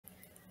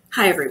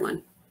Hi,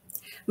 everyone.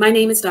 My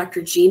name is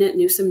Dr. Gina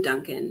Newsome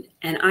Duncan,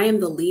 and I am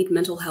the lead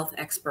mental health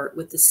expert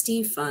with the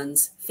Steve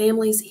Fund's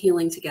Families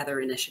Healing Together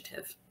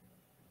initiative.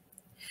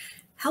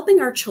 Helping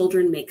our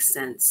children make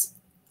sense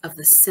of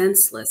the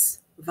senseless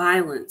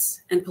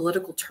violence and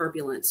political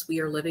turbulence we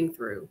are living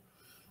through,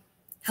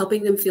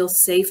 helping them feel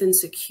safe and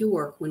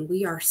secure when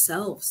we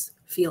ourselves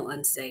feel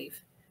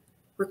unsafe,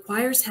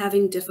 requires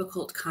having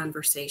difficult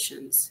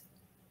conversations.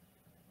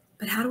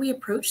 But how do we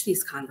approach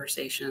these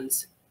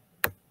conversations?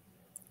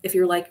 If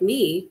you're like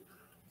me,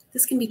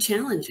 this can be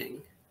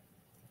challenging.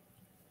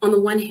 On the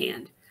one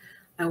hand,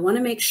 I want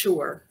to make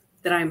sure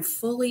that I'm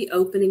fully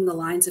opening the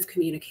lines of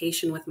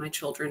communication with my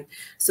children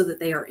so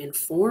that they are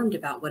informed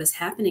about what is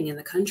happening in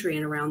the country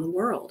and around the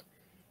world,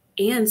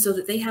 and so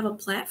that they have a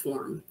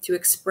platform to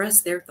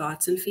express their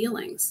thoughts and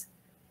feelings.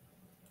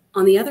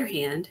 On the other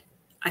hand,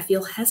 I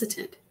feel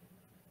hesitant.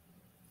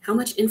 How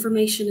much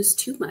information is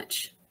too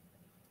much?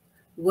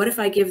 What if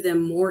I give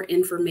them more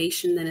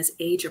information than is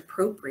age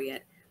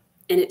appropriate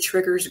and it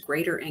triggers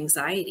greater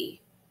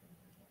anxiety?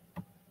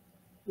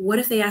 What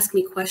if they ask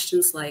me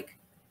questions like,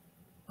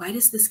 why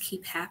does this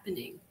keep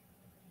happening?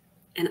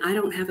 And I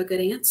don't have a good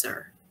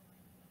answer.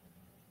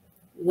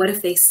 What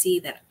if they see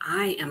that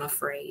I am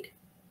afraid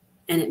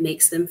and it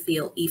makes them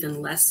feel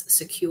even less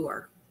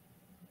secure?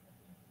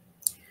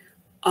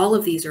 All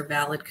of these are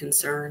valid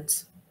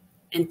concerns,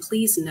 and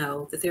please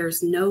know that there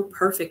is no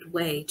perfect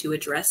way to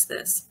address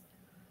this.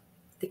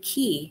 The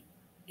key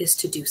is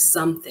to do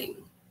something.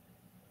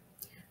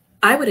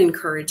 I would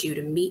encourage you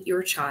to meet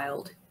your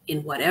child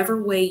in whatever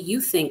way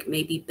you think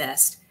may be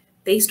best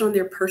based on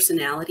their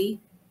personality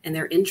and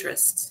their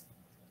interests.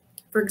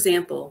 For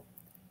example,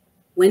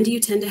 when do you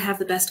tend to have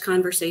the best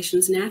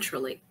conversations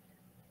naturally?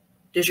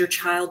 Does your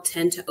child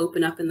tend to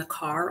open up in the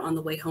car on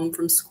the way home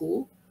from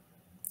school,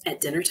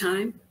 at dinner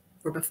time,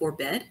 or before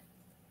bed?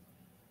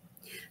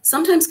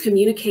 Sometimes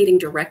communicating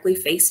directly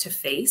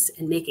face-to-face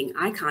and making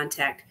eye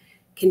contact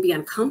can be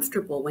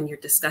uncomfortable when you're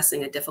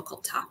discussing a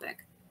difficult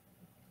topic.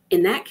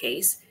 In that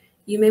case,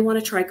 you may want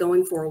to try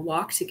going for a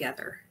walk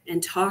together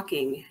and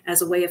talking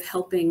as a way of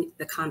helping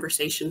the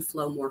conversation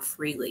flow more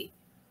freely.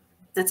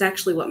 That's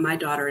actually what my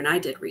daughter and I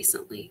did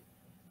recently.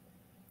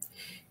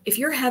 If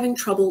you're having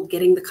trouble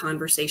getting the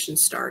conversation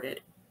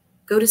started,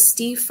 go to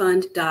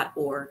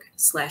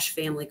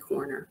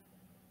stevefund.org/familycorner.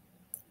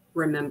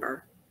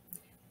 Remember,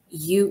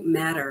 you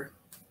matter,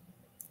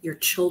 your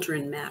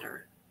children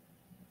matter,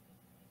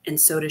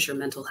 and so does your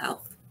mental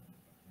health.